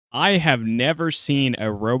I have never seen a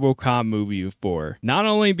RoboCop movie before. Not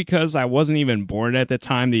only because I wasn't even born at the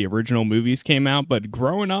time the original movies came out, but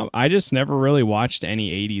growing up, I just never really watched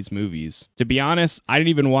any 80s movies. To be honest, I didn't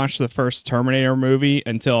even watch the first Terminator movie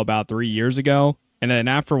until about 3 years ago. And then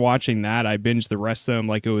after watching that, I binged the rest of them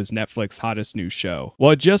like it was Netflix's hottest new show.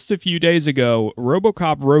 Well, just a few days ago,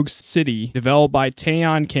 RoboCop Rogue City, developed by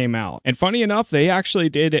Teon, came out. And funny enough, they actually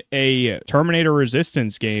did a Terminator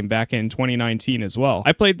Resistance game back in 2019 as well.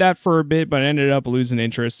 I played that for a bit, but ended up losing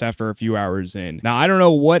interest after a few hours in. Now, I don't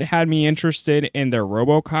know what had me interested in their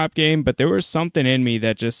RoboCop game, but there was something in me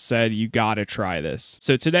that just said, you gotta try this.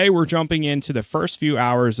 So today, we're jumping into the first few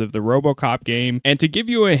hours of the RoboCop game. And to give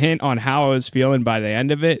you a hint on how I was feeling by the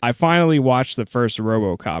end of it, I finally watched the first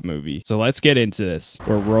RoboCop movie. So let's get into this.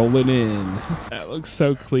 We're rolling in. That looks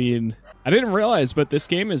so clean. I didn't realize, but this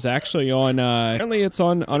game is actually on, apparently it's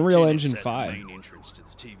on Unreal Engine 5.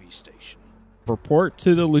 Report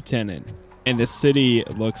to the lieutenant. And the city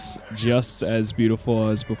looks just as beautiful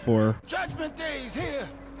as before. Judgment Day is here.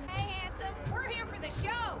 Hey, handsome, we're here for the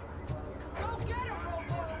show. Go get him,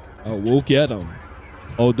 Robo. Oh, we'll get him.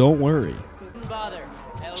 Oh, don't worry. Didn't bother.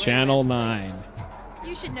 Channel 9.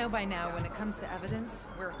 You should know by now when it comes to evidence,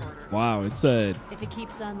 we're hoarders. Wow, it's a If it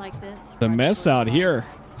keeps on like this, the mess out here.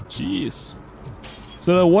 Jeez.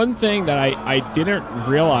 So the one thing that I didn't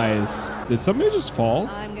realize, did somebody just fall?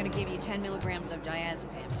 I'm gonna give you 10 milligrams of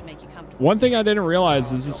diazepam to make you comfortable. One thing I didn't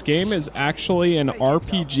realize is this game is actually an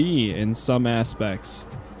RPG in some aspects.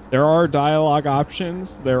 There are dialogue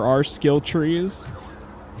options, there are skill trees,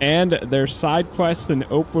 and there's side quests and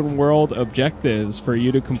open world objectives for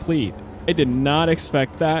you to complete. I did not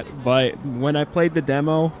expect that, but when I played the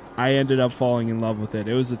demo, I ended up falling in love with it.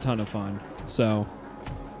 It was a ton of fun. So,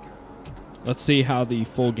 let's see how the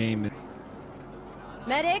full game is.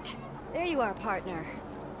 Medic, there you are, partner.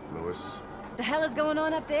 Lewis. The hell is going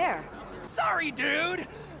on up there? Sorry, dude.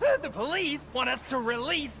 The police want us to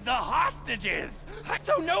release the hostages.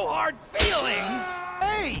 So no hard feelings.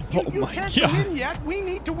 Hey, Oh you my can't God. come in yet. We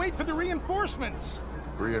need to wait for the reinforcements.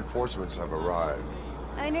 Reinforcements have arrived.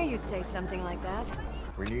 I knew you'd say something like that.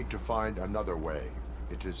 We need to find another way.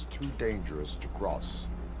 It is too dangerous to cross.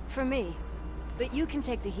 For me. But you can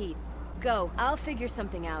take the heat. Go, I'll figure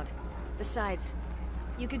something out. Besides,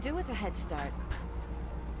 you could do with a head start.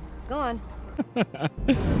 Go on.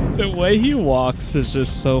 The way he walks is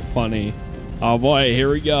just so funny. Oh boy,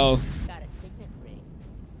 here we go. Got a signet ring.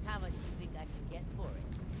 How much do you think I can get for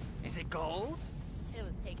it? Is it gold? It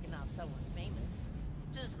was taken off someone famous.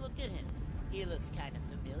 Just look at him. He looks kind of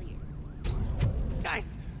familiar.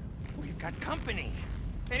 Guys, we've got company.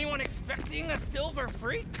 Anyone expecting a silver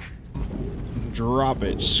freak? Drop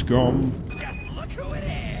it, scum. Just look who it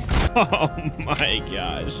is. Oh my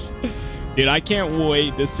gosh. Dude, I can't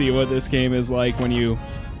wait to see what this game is like when you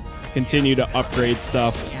continue to upgrade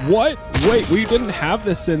stuff. What? Wait, we didn't have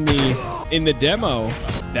this in the demo.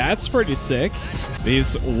 That's pretty sick.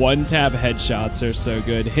 These one-tab headshots are so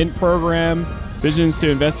good. Hint program, visions to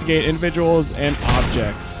investigate individuals and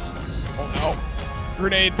objects. Oh no.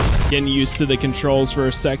 Grenade. Getting used to the controls for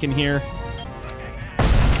a second here.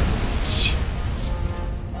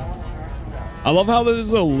 I love how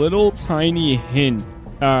there's a little tiny hint,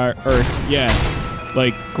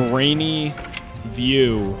 like grainy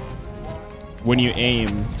view when you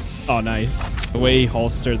aim. Oh, nice. The way he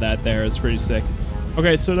holstered that there is pretty sick.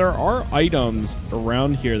 Okay, so there are items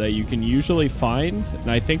around here that you can usually find,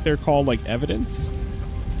 and I think they're called like evidence,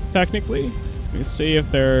 technically. Let me see if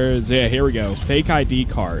there's, yeah, here we go. Fake ID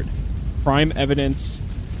card. Prime evidence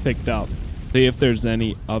picked up. See if there's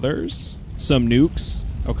any others. Some nukes.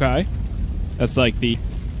 Okay. That's like the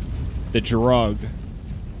drug,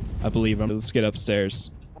 I believe. Let's get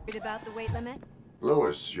upstairs. Worried about the weight limit?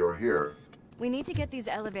 Lewis, you're here. We need to get these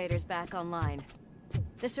elevators back online.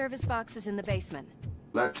 The service box is in the basement.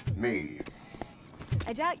 Let me.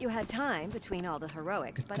 I doubt you had time between all the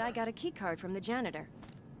heroics, but I got a key card from the janitor.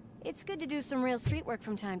 It's good to do some real street work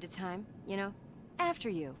from time to time, you know, after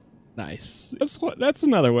you. Nice. That's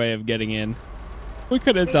another way of getting in. We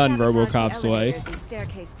could have done RoboCop's way. And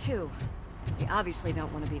staircase too. They obviously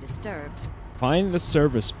don't want to be disturbed. Find the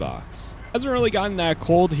service box. Hasn't really gotten that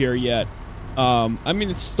cold here yet. I mean,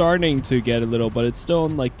 it's starting to get a little, but it's still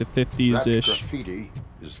in like the 50s-ish. That graffiti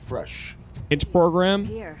is fresh. Hint program.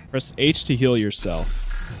 Here. Press H to heal yourself.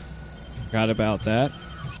 Forgot about that.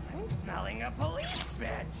 I'm smelling a police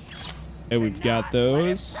bench. Hey, we've got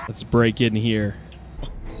those. Let's break in here.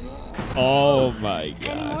 Oh my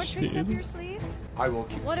Any more gosh, tricks up your dude. sleeve? I will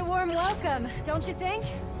keep. What a warm welcome, don't you think?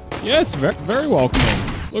 Yeah, it's very welcoming.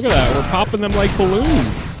 Look at that. We're popping them like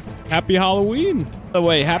balloons. Happy Halloween. By the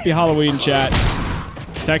way, happy Halloween, chat.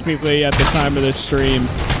 Technically, at the time of this stream,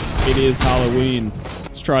 it is Halloween.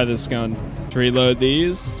 Let's try this gun. Let's reload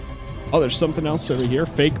these. Oh, there's something else over here.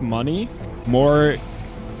 Fake money. More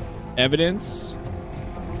evidence.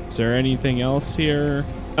 Is there anything else here?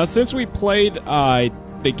 Now, since we played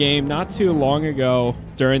the game not too long ago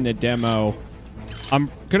during the demo, I'm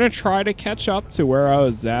gonna try to catch up to where I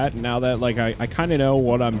was at now that like I kind of know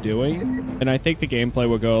what I'm doing, and I think the gameplay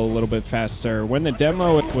will go a little bit faster. When the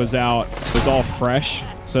demo was out, it was all fresh,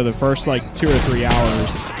 so the first like 2 or 3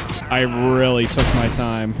 hours I really took my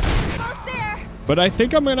time. But I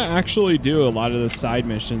think I'm gonna actually do a lot of the side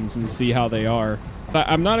missions and see how they are. But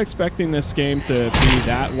I'm not expecting this game to be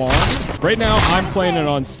that long. Right now I'm playing it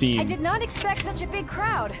on Steam. I did not expect such a big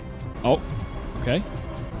crowd. Oh, okay.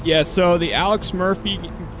 Yeah, so the Alex Murphy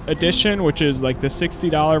edition, which is like the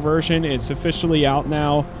 $60 version, is officially out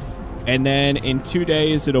now. And then in 2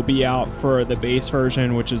 days, it'll be out for the base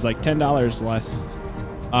version, which is like $10 less.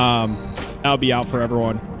 That'll be out for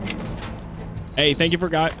everyone. Hey, thank you for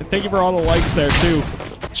all the likes there too,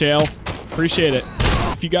 Chael. Appreciate it.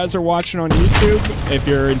 If you guys are watching on YouTube, if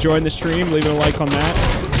you're enjoying the stream, leave a like on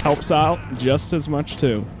that. Helps out just as much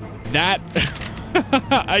too. That...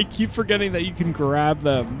 I keep forgetting that you can grab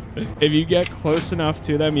them. If you get close enough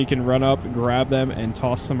to them, you can run up, grab them, and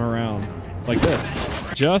toss them around. Like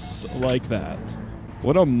this. Just like that.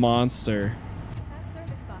 What a monster. It's that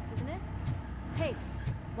service box, isn't it? Hey,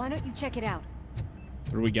 why don't you check it out?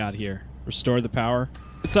 What do we got here? Restore the power.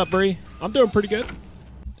 What's up, Bree? I'm doing pretty good.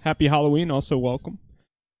 Happy Halloween. Also, welcome.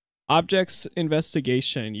 Objects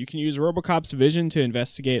investigation. You can use RoboCop's vision to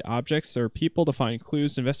investigate objects or people to find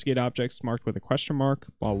clues. Investigate objects marked with a question mark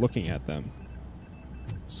while looking at them.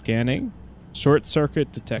 Scanning. Short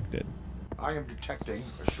circuit detected. I am detecting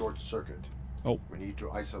a short circuit. Oh. We need to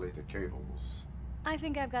isolate the cables. I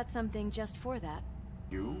think I've got something just for that.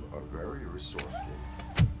 You are very resourceful.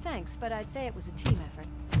 Thanks, but I'd say it was a team effort.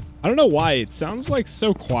 I don't know why. It sounds like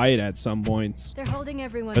so quiet at some points. They're holding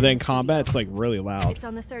everyone. But then in the combat's studio. like really loud. It's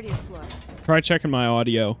on the 30th floor. Try checking my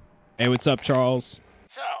audio. Hey, what's up, Charles?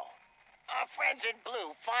 So, our friends in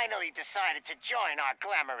blue finally decided to join our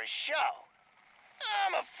glamorous show.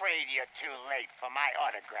 I'm afraid you're too late for my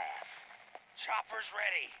autograph. Chopper's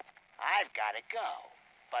ready. I've got to go,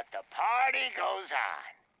 but the party goes on.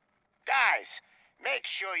 Guys, make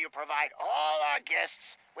sure you provide all our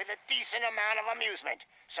guests with a decent amount of amusement,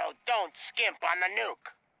 so don't skimp on the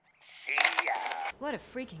nuke. See ya. What a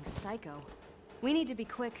freaking psycho. We need to be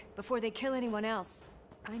quick before they kill anyone else.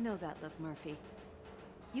 I know that look, Murphy.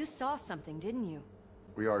 You saw something, didn't you?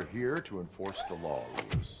 We are here to enforce the law,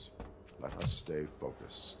 Lewis. Let us stay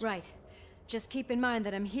focused. Right. Just keep in mind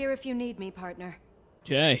that I'm here if you need me, partner.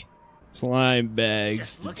 Okay. Slime bags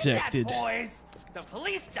Just look detected. at that, boys. The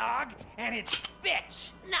police dog and its bitch.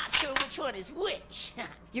 Not sure which one is which.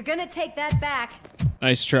 You're gonna take that back.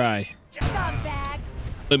 Nice try. Scumbag.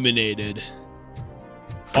 Eliminated.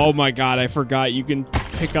 Oh my god, I forgot you can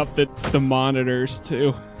pick up the monitors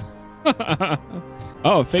too.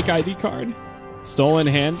 Oh, fake ID card. Stolen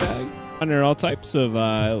handbag. Under all types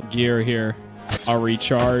of gear here. I'll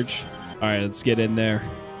recharge. Alright, let's get in there.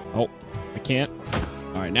 Oh, I can't.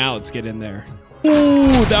 Alright, now let's get in there.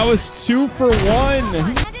 Ooh, that was 2 for 1.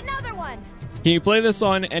 And another one. Can you play this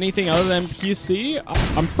on anything other than PC?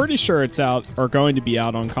 I'm pretty sure it's out or going to be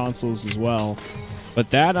out on consoles as well. But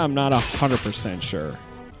that I'm not 100% sure.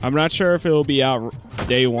 I'm not sure if it will be out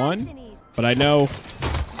day one, but I know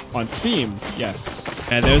on Steam, yes.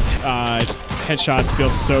 And those headshots feel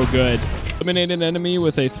so good. Eliminate an enemy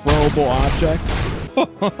with a throwable object.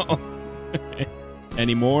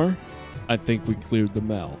 Any more? I think we cleared the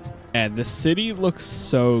Mel. And the city looks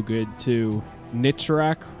so good too.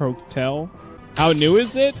 Nitrak Hotel. How new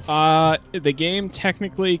is it? The game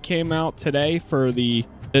technically came out today for the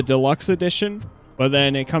deluxe edition, but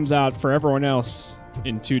then it comes out for everyone else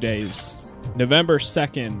in 2 days. November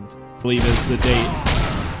 2nd, I believe is the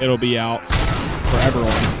date. It'll be out for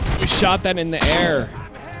everyone. We shot that in the air.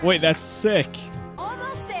 Wait, that's sick.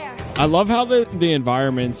 Almost there. I love how the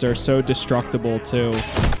environments are so destructible too.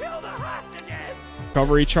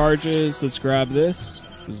 Recovery charges. Let's grab this.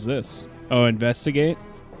 What is this? Oh, investigate.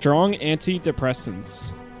 Strong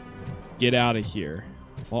antidepressants. Get out of here.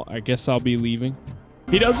 Well, I guess I'll be leaving.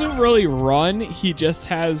 He doesn't really run. He just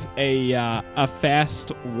has a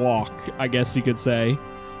fast walk, I guess you could say.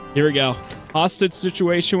 Here we go. Hostage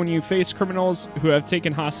situation. When you face criminals who have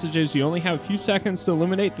taken hostages, you only have a few seconds to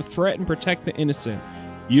eliminate the threat and protect the innocent.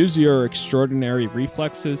 Use your extraordinary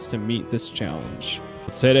reflexes to meet this challenge.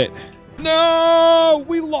 Let's hit it. No!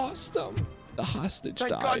 We lost him. The hostage died.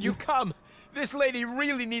 Thank God you've come. This lady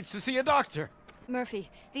really needs to see a doctor. Murphy,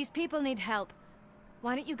 these people need help.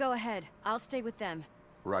 Why don't you go ahead? I'll stay with them.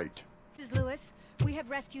 Right. This is Lewis. We have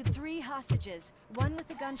rescued 3 hostages, one with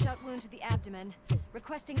a gunshot wound to the abdomen,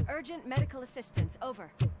 requesting urgent medical assistance.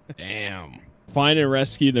 Over. Damn. Find and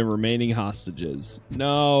rescue the remaining hostages.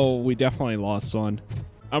 No, we definitely lost one.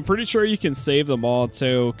 I'm pretty sure you can save them all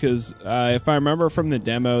too, because if I remember from the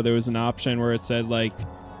demo, there was an option where it said like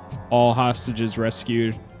all hostages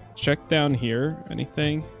rescued. Check down here.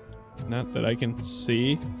 Anything? Not that I can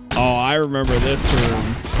see. Oh, I remember this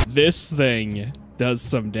room. This thing does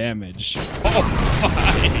some damage. Oh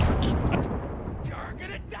my God. You're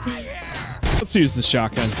gonna die here. Let's use the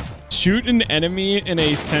shotgun. Shoot an enemy in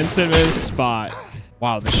a sensitive spot.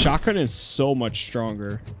 Wow, the shotgun is so much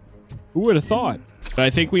stronger. Who would have thought? But I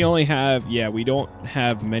think we only have, yeah, we don't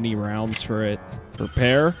have many rounds for it.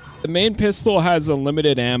 Repair. The main pistol has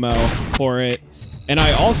unlimited ammo for it. And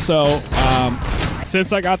I also,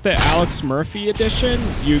 since I got the Alex Murphy edition,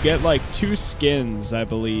 you get like 2 skins, I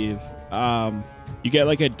believe. You get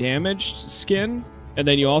like a damaged skin, and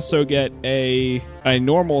then you also get a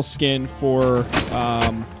normal skin for,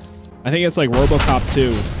 I think it's like RoboCop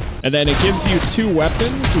 2. And then it gives you 2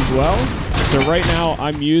 weapons as well. So right now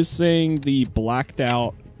I'm using the blacked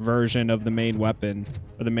out version of the main weapon,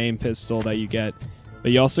 or the main pistol that you get.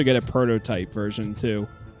 But you also get a prototype version too.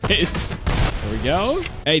 There we go.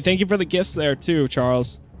 Hey, thank you for the gifts there too,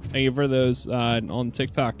 Charles. Thank you for those on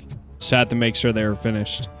TikTok. Just had to make sure they were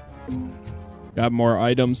finished. Got more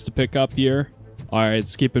items to pick up here. All right,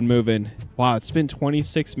 let's keep it moving. Wow, it's been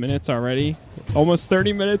 26 minutes already. Almost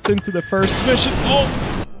 30 minutes into the first mission.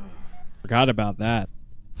 Oh! Forgot about that.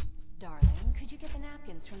 Darling, could you get the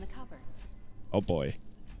napkins from the cupboard? Oh boy.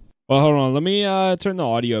 Well, hold on. Let me turn the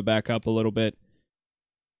audio back up a little bit.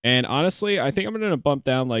 And honestly, I think I'm going to bump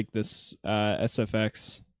down like this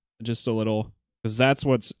SFX just a little, because that's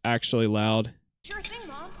what's actually loud. Sure thing,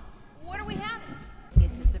 Mom. What are we having?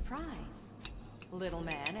 It's a surprise. Little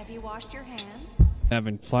man, have you washed your hands?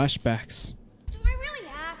 Having flashbacks. Do I really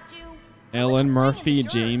have to? Ellen Murphy,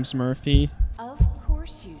 James Murphy. Of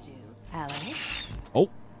course you do. Alex, Oh,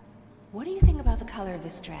 what do you think about the color of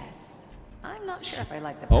this dress? I'm not sure if I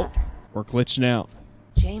like the oh, pattern. we're glitching out.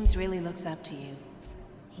 James really looks up to you.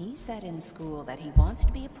 He said in school that he wants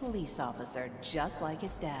to be a police officer just like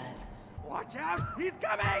his dad. Watch out! He's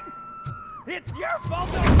coming! It's your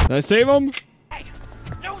fault! Did I save him? Hey,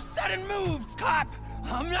 no sudden moves, cop!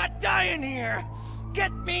 I'm not dying here!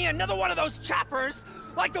 Get me another one of those choppers,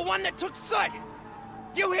 like the one that took Soot!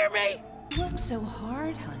 You hear me? You work so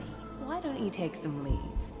hard, honey. Why don't you take some leave?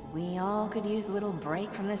 We all could use a little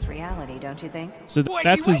break from this reality, don't you think? So Wakey,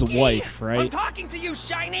 that's his wakey. wife, I'm right? talking to you,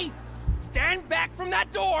 Shiny! Stand back from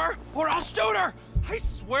that door, or I'll shoot her! I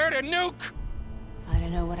swear to nuke! I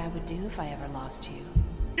don't know what I would do if I ever lost you.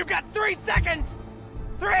 You got 3 seconds!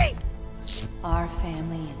 3! Our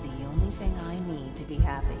family is the only thing I need to be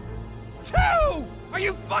happy. 2! Are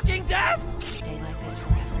you fucking deaf? Stay like this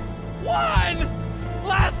forever. 1!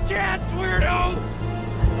 Last chance, weirdo!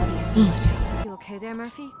 I love you so much, Alex. You okay there,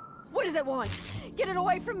 Murphy? What does it want? Get it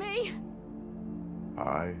away from me!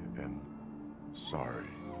 I am sorry.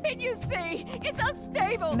 Can you see? It's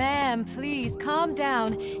unstable! Ma'am, please, calm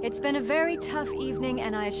down. It's been a very tough evening,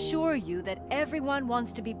 and I assure you that everyone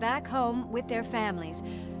wants to be back home with their families.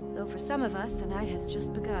 Though for some of us, the night has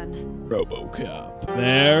just begun. RoboCop.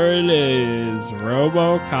 There it is.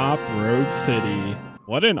 RoboCop Rogue City.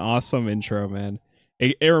 What an awesome intro, man.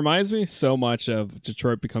 It reminds me so much of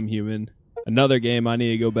Detroit Become Human. Another game I need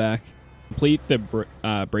to go back. Complete the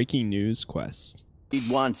breaking news quest. He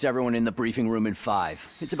wants everyone in the briefing room in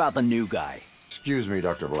 5. It's about the new guy. Excuse me,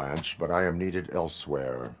 Dr. Blanche, but I am needed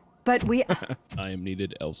elsewhere. But we... I am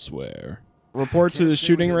needed elsewhere. Report to the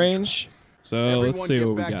shooting range. So let's see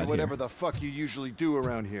what we got whatever here. the fuck you usually do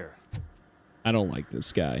around here. I don't like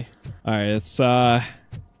this guy. All right, let's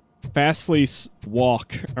fastly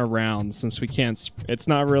walk around since we can't. It's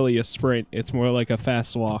not really a sprint. It's more like a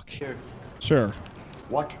fast walk. Sure.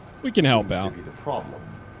 What? We can help seems out. to be the problem,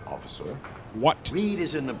 officer? What? Reed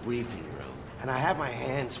is in the briefing room, and I have my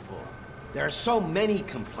hands full. There are so many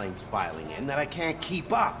complaints filing in that I can't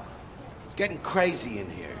keep up. It's getting crazy in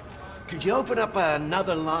here. Could you open up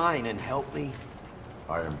another line and help me?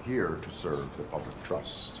 I am here to serve the public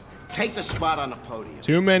trust. Take the spot on the podium.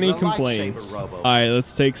 Too many You're a complaints. lifesaver, Robo. All right,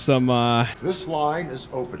 let's take some. This line is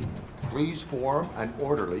open. Please form an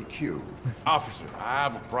orderly queue. Officer, I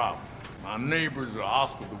have a problem. My neighbors are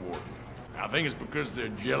hostile toward me. I think it's because they're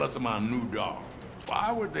jealous of my new dog.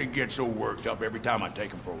 Why would they get so worked up every time I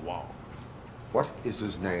take him for a walk? What is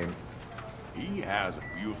his name? He has a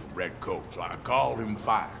beautiful red coat, so I called him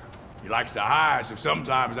Fire. He likes to hide, so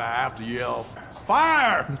sometimes I have to yell,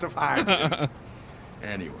 Fire! to find him.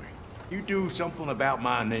 Anyway, you do something about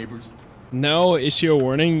my neighbors? No, issue a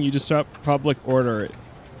warning. You disrupt public order.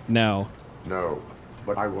 No. No,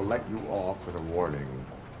 but I will let you off with a warning.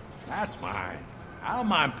 That's fine. I don't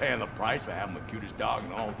mind paying the price for having the cutest dog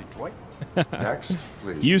in all of Detroit. Next,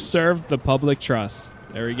 please. You served the public trust.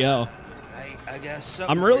 There we go. I got something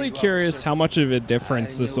I'm for really you, curious officer. how much of a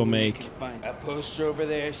difference this will make. That poster over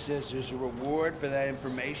there says there's a reward for that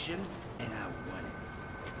information, and I want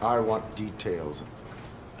it. I want details.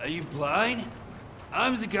 Are you blind?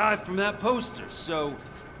 I'm the guy from that poster, so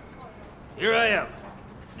here I am.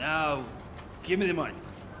 Now, give me the money.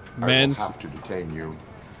 I will have to detain you.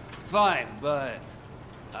 Fine, but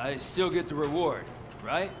I still get the reward,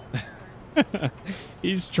 right?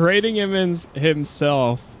 He's trading him in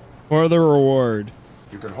himself for the reward.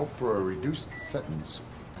 You can hope for a reduced sentence.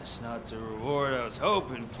 That's not the reward I was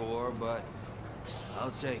hoping for, but I'll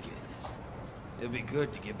take it. It'll be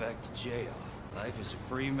good to get back to jail. Life as a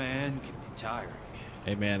free man can be tiring.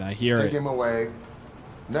 Hey man, I hear Take it. him away.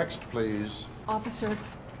 Next, please. Officer,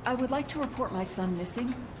 I would like to report my son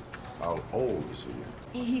missing. How old is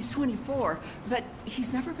he? He's 24, but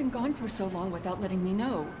he's never been gone for so long without letting me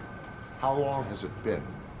know. How long has it been?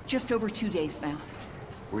 Just over 2 days now.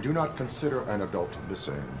 We do not consider an adult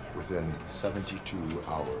missing within 72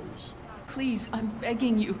 hours. Please, I'm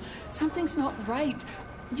begging you. Something's not right.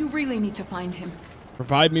 You really need to find him.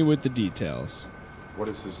 Provide me with the details. What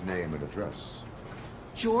is his name and address?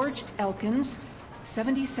 George Elkins,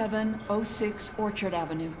 7706 Orchard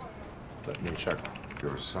Avenue. Let me check.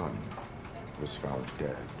 Your son was found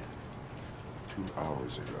dead 2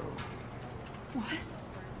 hours ago. What?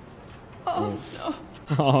 Oh, no.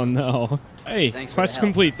 Oh no. Hey, Thanks for quest the help.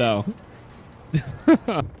 complete though.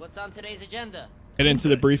 What's on today's agenda? Get into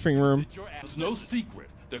the briefing room. It's no secret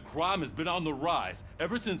that crime has been on the rise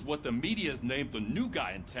ever since what the media has named the new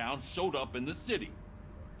guy in town showed up in the city.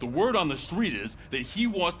 The word on the street is that he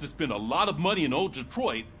wants to spend a lot of money in old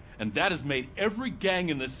Detroit, and that has made every gang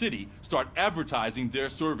in the city start advertising their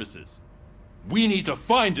services. We need to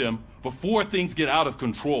find him before things get out of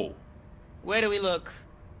control. Where do we look?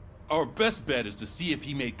 Our best bet is to see if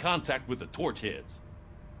he made contact with the Torchheads.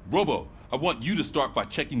 Robo, I want you to start by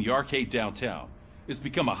checking the arcade downtown. It's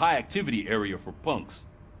become a high-activity area for punks.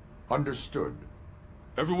 Understood.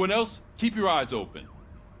 Everyone else, keep your eyes open.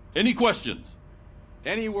 Any questions?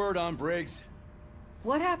 Any word on Briggs?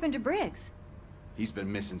 What happened to Briggs? He's been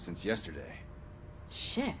missing since yesterday.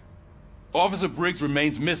 Shit. Officer Briggs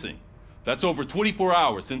remains missing. That's over 24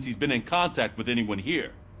 hours since he's been in contact with anyone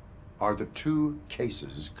here. Are the two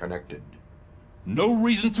cases connected? No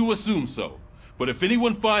reason to assume so. But if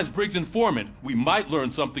anyone finds Briggs' informant, we might learn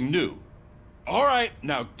something new. All right,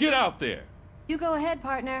 now get out there. You go ahead,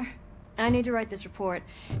 partner. I need to write this report,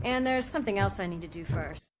 and there's something else I need to do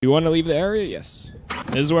first. You want to leave the area? Yes.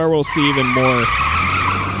 This is where we'll see even more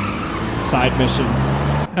side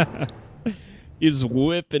missions. He's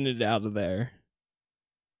whipping it out of there.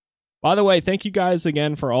 By the way, thank you guys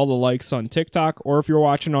again for all the likes on TikTok, or if you're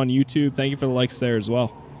watching on YouTube, thank you for the likes there as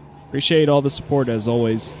well. Appreciate all the support as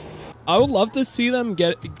always. I would love to see them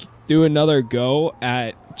do another go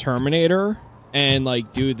at Terminator and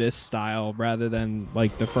like do this style rather than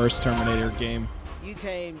like the first Terminator game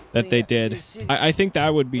that they did. I think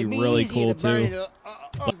that would be really cool too.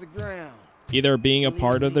 Either being a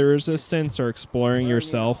part of the resistance or exploring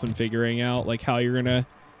yourself and figuring out like how you're gonna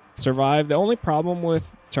survive. The only problem with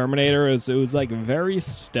Terminator is it was like very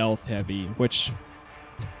stealth heavy, which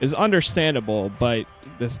is understandable, but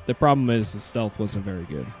the problem is the stealth wasn't very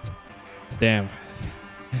good. Damn.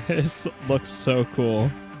 This looks so cool.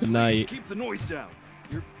 At night. Keep the noise down.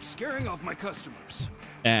 You're scaring off my customers.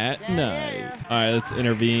 At night. Alright, let's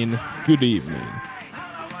intervene. Good evening.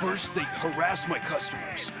 First, they harass my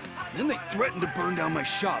customers. Then they threaten to burn down my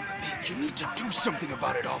shop. You need to do something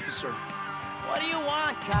about it, officer. What do you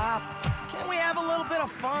want, cop? Can't we have a little bit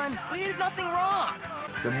of fun? We did nothing wrong.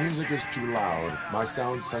 The music is too loud. My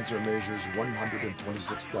sound sensor measures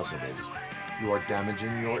 126 decibels. You are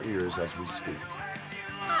damaging your ears as we speak.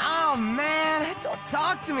 Oh, man, don't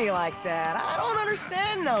talk to me like that. I don't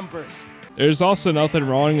understand numbers. There's also nothing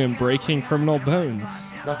wrong in breaking criminal bones.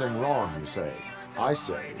 Nothing wrong, you say. I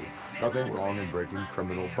say, nothing wrong in breaking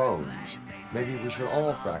criminal bones. Maybe we should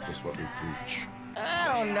all practice what we preach. I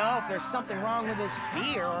don't know if there's something wrong with this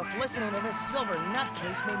beer or if listening to this silver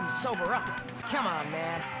nutcase made me sober up. Come on,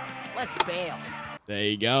 man. Let's bail. There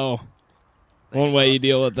you go. One way you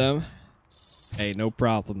deal with them. Hey, no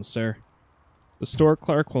problem, sir. The store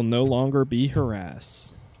clerk will no longer be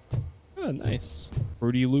harassed. Oh, nice.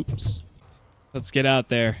 Fruity Loops. Let's get out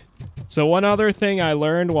there. So one other thing I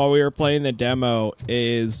learned while we were playing the demo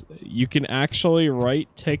is you can actually write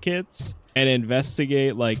tickets and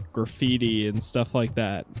investigate like graffiti and stuff like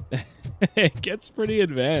that. It gets pretty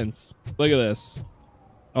advanced. Look at this.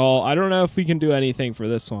 Oh, I don't know if we can do anything for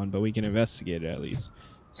this one, but we can investigate it at least.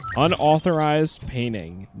 Unauthorized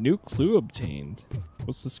painting. New clue obtained.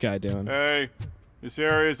 What's this guy doing? Hey, this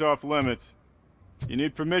area's off limits. You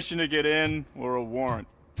need permission to get in or a warrant.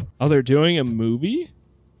 Oh, they're doing a movie?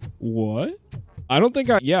 What? I don't think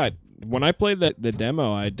yeah, when I played the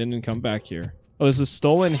demo, I didn't come back here. Oh, there's a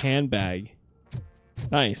stolen handbag.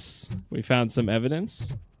 Nice. We found some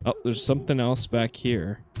evidence. Oh, there's something else back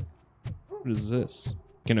here. What is this?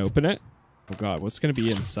 Can open it? Oh god, what's gonna be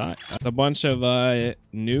inside? A bunch of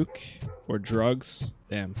nuke or drugs.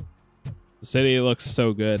 Damn. The city looks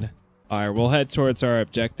so good. Alright, we'll head towards our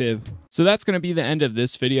objective. So that's going to be the end of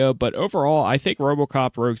this video, but overall, I think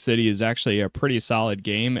RoboCop Rogue City is actually a pretty solid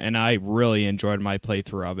game, and I really enjoyed my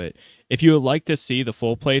playthrough of it. If you would like to see the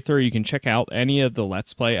full playthrough, you can check out any of the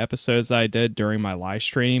Let's Play episodes that I did during my live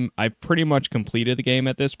stream. I've pretty much completed the game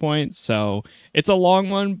at this point, so it's a long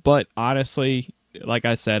one, but honestly, like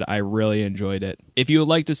I said, I really enjoyed it. If you would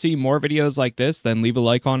like to see more videos like this, then leave a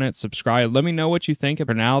like on it, subscribe, let me know what you think.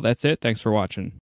 For now, that's it. Thanks for watching.